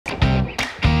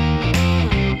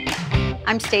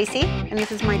I'm Stacy, and this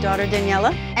is my daughter,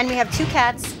 Daniela. And we have two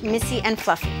cats, Missy and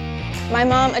Fluffy. My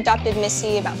mom adopted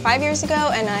Missy about 5 years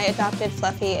ago, and I adopted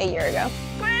Fluffy a year ago.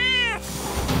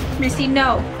 Missy,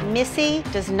 no. Missy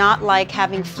does not like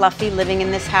having Fluffy living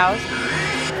in this house.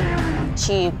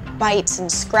 She bites and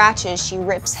scratches. She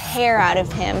rips hair out of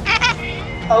him.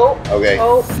 Oh. Okay.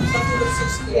 Oh.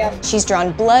 Yeah. She's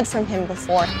drawn blood from him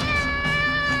before.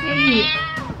 Hey.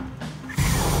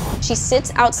 She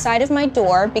sits outside of my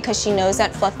door because she knows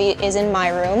that Fluffy is in my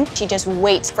room. She just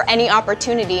waits for any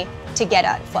opportunity to get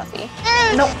at Fluffy.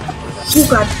 No. Oh,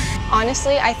 God.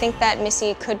 Honestly, I think that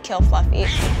Missy could kill Fluffy.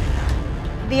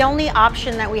 The only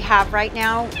option that we have right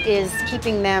now is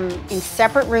keeping them in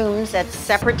separate rooms at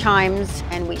separate times,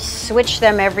 and we switch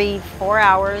them every 4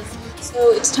 hours.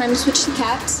 So it's time to switch the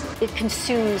cats? It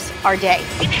consumes our day.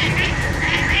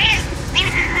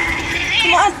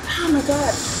 Come on. Oh, my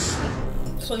God.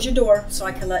 Close your door so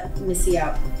I can let Missy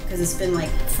out, because it's been like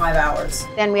 5 hours.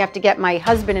 Then we have to get my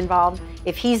husband involved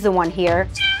if he's the one here.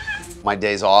 My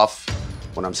day's off.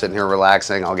 When I'm sitting here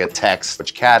relaxing, I'll get texts.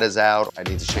 Which cat is out? I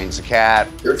need to change the cat.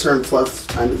 Your turn, Fluff.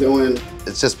 Time to go in.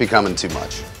 It's just becoming too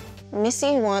much.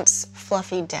 Missy wants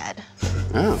Fluffy dead.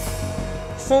 Oh.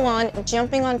 Full on,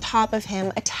 jumping on top of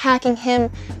him, attacking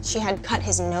him. She had cut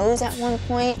his nose at one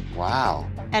point. Wow.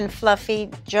 And Fluffy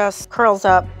just curls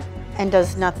up and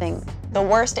does nothing. The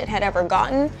worst it had ever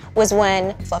gotten was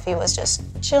when Fluffy was just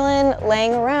chilling,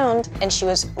 laying around, and she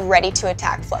was ready to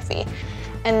attack Fluffy.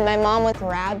 And my mom would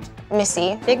grab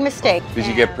Missy. Big mistake. Did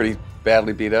you get pretty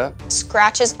badly beat up?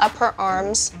 Scratches up her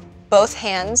arms, both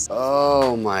hands.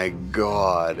 Oh my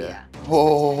God. Yeah.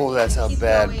 Oh, that's a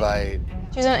bad bite.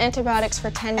 She was on antibiotics for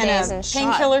 10 days and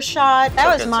shot. Painkiller shot.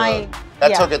 That was my...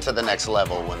 That took it to the next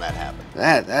level when that happened.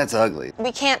 That's ugly.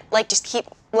 We can't just keep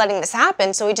letting this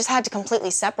happen, so we just had to completely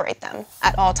separate them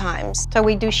at all times. So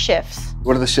we do shifts.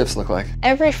 What do the shifts look like?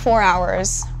 Every 4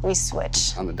 hours, we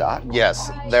switch. On the dot?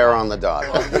 Yes, they're on the dot.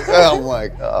 Oh my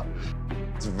God.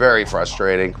 It's very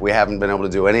frustrating. We haven't been able to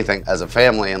do anything as a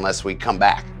family unless we come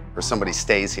back or somebody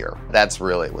stays here. That's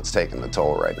really what's taking the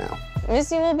toll right now.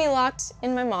 Missy will be locked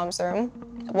in my mom's room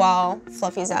while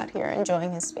Fluffy's out here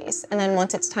enjoying his space. And then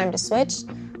once it's time to switch,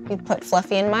 we put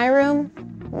Fluffy in my room,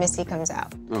 Missy comes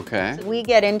out. Okay. We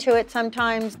get into it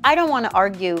sometimes. I don't want to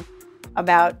argue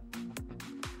about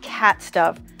cat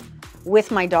stuff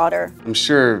with my daughter. I'm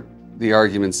sure the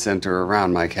arguments center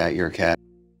around my cat, your cat.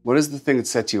 What is the thing that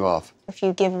sets you off? If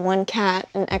you give one cat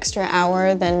an extra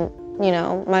hour, then, you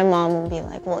know, my mom will be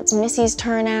like, well, it's Missy's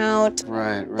turn out.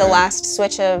 Right. The last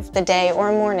switch of the day or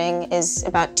morning is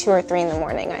about 2 or 3 in the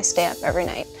morning. I stay up every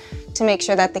night to make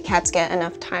sure that the cats get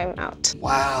enough time out.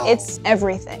 Wow. It's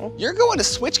everything. You're going to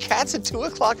switch cats at 2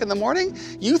 o'clock in the morning?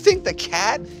 You think the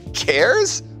cat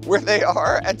cares where they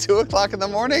are at 2 o'clock in the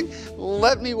morning?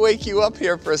 Let me wake you up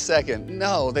here for a second.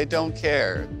 No, they don't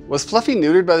care. Was Fluffy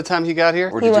neutered by the time he got here?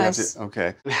 Or He did you was. have to?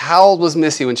 Okay. How old was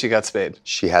Missy when she got spayed?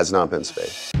 She has not been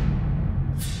spayed.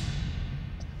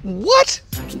 What?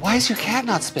 Why is your cat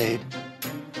not spayed?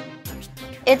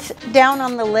 It's down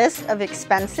on the list of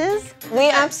expenses. We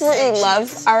absolutely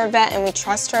love our vet and we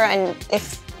trust her, and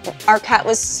if our cat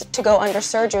was to go under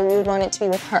surgery, we would want it to be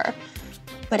with her.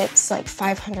 But it's like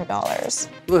 $500.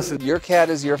 Listen, your cat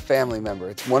is your family member.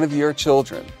 It's one of your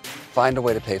children. Find a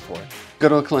way to pay for it. Go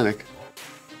to a clinic.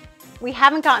 We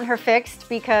haven't gotten her fixed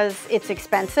because it's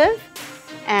expensive,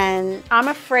 and I'm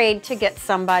afraid to get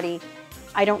somebody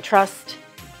I don't trust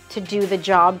to do the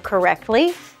job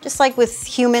correctly. Just like with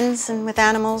humans and with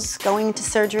animals, going into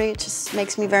surgery, it just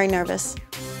makes me very nervous.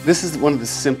 This is one of the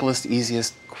simplest,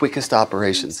 easiest, quickest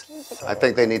operations. I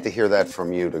think they need to hear that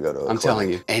from you to go to a I'm clinic. telling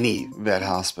you, any vet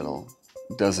hospital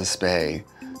does a spay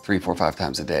 3, 4, 5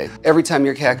 times a day. Every time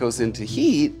your cat goes into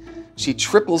heat, she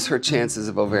triples her chances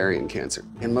of ovarian cancer.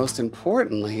 And most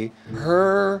importantly,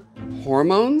 her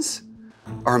hormones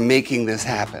are making this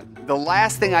happen. The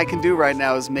last thing I can do right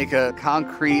now is make a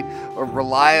concrete or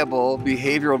reliable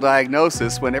behavioral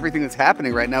diagnosis when everything that's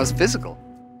happening right now is physical.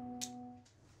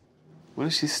 What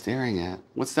is she staring at?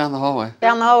 What's down the hallway?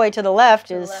 Down the hallway to the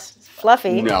left is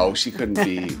Fluffy. No, she couldn't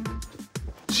be.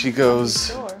 She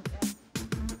goes,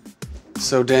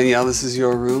 so Danielle, this is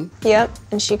your room? Yep,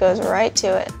 and she goes right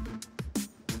to it.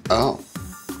 Oh.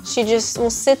 She just will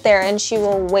sit there and she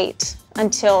will wait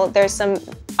until there's some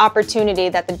opportunity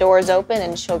that the door is open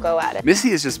and she'll go at it.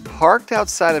 Missy is just parked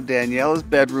outside of Daniela's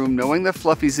bedroom knowing that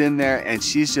Fluffy's in there, and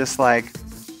she's just like,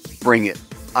 bring it.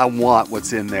 I want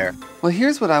what's in there. Well,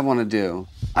 here's what I want to do.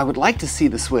 I would like to see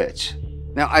the switch.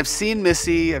 Now, I've seen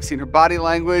Missy, I've seen her body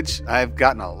language, I've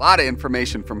gotten a lot of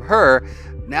information from her.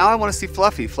 Now I want to see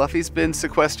Fluffy. Fluffy's been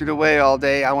sequestered away all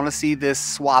day. I want to see this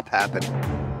swap happen.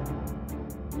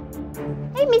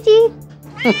 Gigi.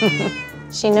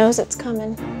 She knows it's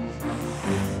coming.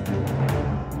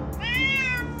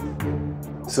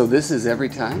 So this is every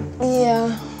time?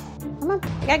 Yeah. Come on,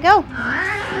 we gotta go.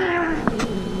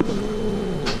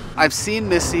 I've seen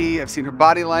Missy, I've seen her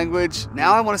body language.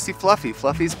 Now I want to see Fluffy.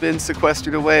 Fluffy's been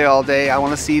sequestered away all day. I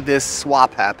want to see this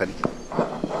swap happen.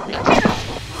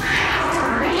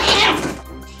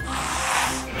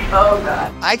 Oh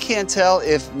God. I can't tell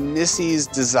if Missy's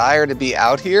desire to be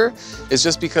out here is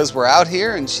just because we're out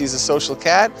here and she's a social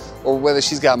cat, or whether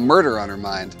she's got murder on her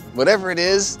mind. Whatever it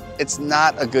is, it's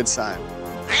not a good sign.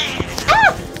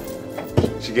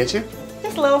 She get you?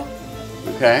 Just a little.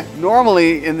 Okay.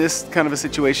 Normally, in this kind of a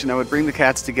situation, I would bring the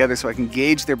cats together so I can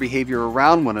gauge their behavior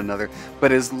around one another.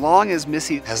 But as long as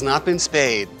Missy has not been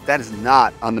spayed, that is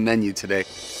not on the menu today.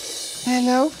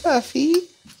 Hello, Fluffy.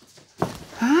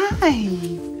 Hi.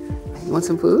 You want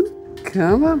some food?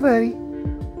 Come on, buddy.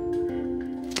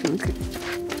 Okay.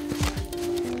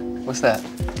 What's that?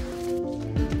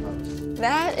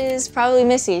 That is probably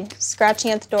Missy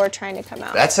scratching at the door trying to come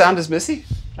out. That sound is Missy?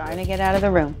 Trying to get out of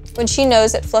the room. When she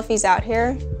knows that Fluffy's out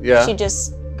here, Yeah. she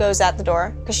just goes at the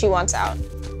door because she wants out.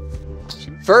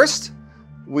 First,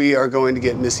 we are going to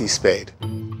get Missy spayed.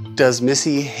 Does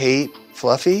Missy hate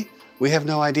Fluffy? We have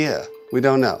no idea. We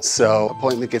don't know. So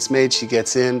appointment gets made, she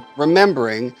gets in,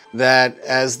 remembering that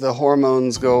as the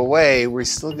hormones go away, we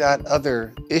still got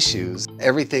other issues.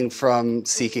 Everything from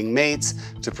seeking mates,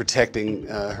 to protecting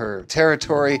her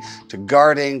territory, to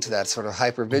guarding, to that sort of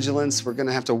hypervigilance. We're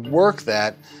gonna have to work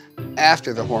that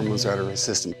after the hormones are out of her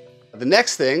system. The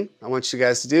next thing I want you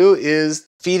guys to do is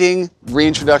feeding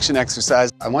reintroduction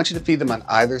exercise. I want you to feed them on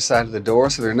either side of the door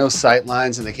so there are no sight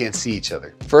lines and they can't see each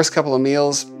other. First couple of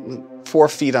meals, 4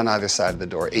 feet on either side of the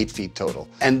door, 8 feet total.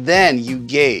 And then you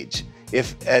gauge.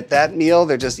 If at that meal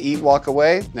they're just eat, walk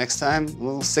away, next time, a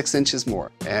little 6 inches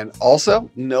more. And also,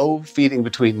 no feeding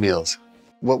between meals.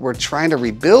 What we're trying to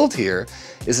rebuild here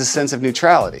is a sense of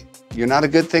neutrality. You're not a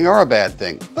good thing or a bad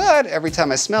thing, but every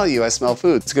time I smell you, I smell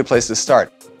food. It's a good place to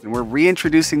start. And we're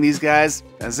reintroducing these guys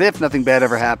as if nothing bad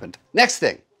ever happened. Next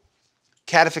thing.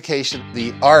 Catification,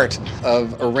 the art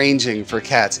of arranging for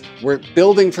cats. We're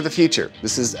building for the future.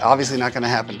 This is obviously not going to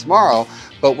happen tomorrow,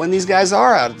 but when these guys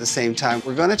are out at the same time,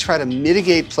 we're going to try to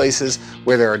mitigate places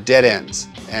where there are dead ends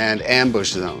and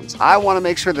ambush zones. I want to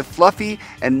make sure that Fluffy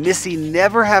and Missy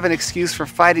never have an excuse for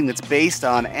fighting that's based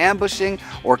on ambushing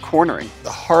or cornering.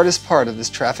 The hardest part of this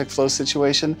traffic flow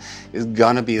situation is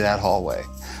going to be that hallway.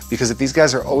 Because if these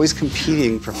guys are always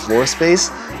competing for floor space,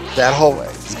 that hallway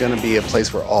is going to be a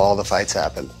place where all the fights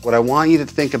happen. What I want you to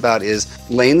think about is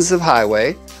lanes of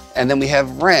highway, and then we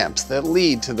have ramps that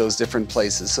lead to those different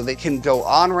places. So they can go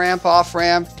on ramp, off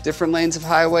ramp, different lanes of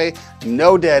highway,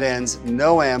 no dead ends,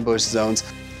 no ambush zones.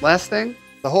 Last thing,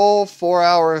 the whole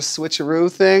 4-hour switcheroo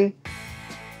thing,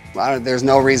 there's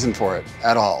no reason for it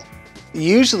at all.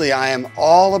 Usually I am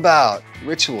all about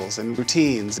rituals and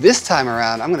routines. This time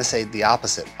around, I'm going to say the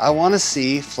opposite. I want to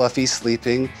see Fluffy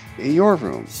sleeping in your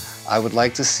room. I would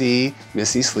like to see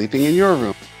Missy sleeping in your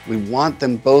room. We want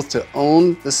them both to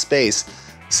own the space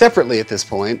separately at this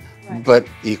point, but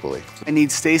equally. I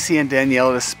need Stacy and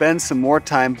Danielle to spend some more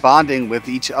time bonding with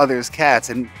each other's cats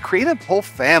and create a whole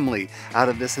family out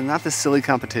of this and not this silly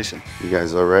competition. You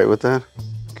guys all right with that?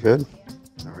 Good?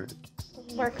 All right.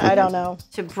 I don't know.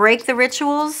 To break the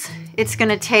rituals, it's going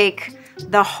to take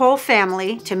the whole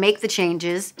family to make the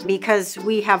changes because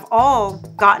we have all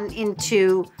gotten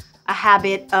into a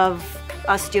habit of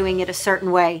us doing it a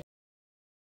certain way.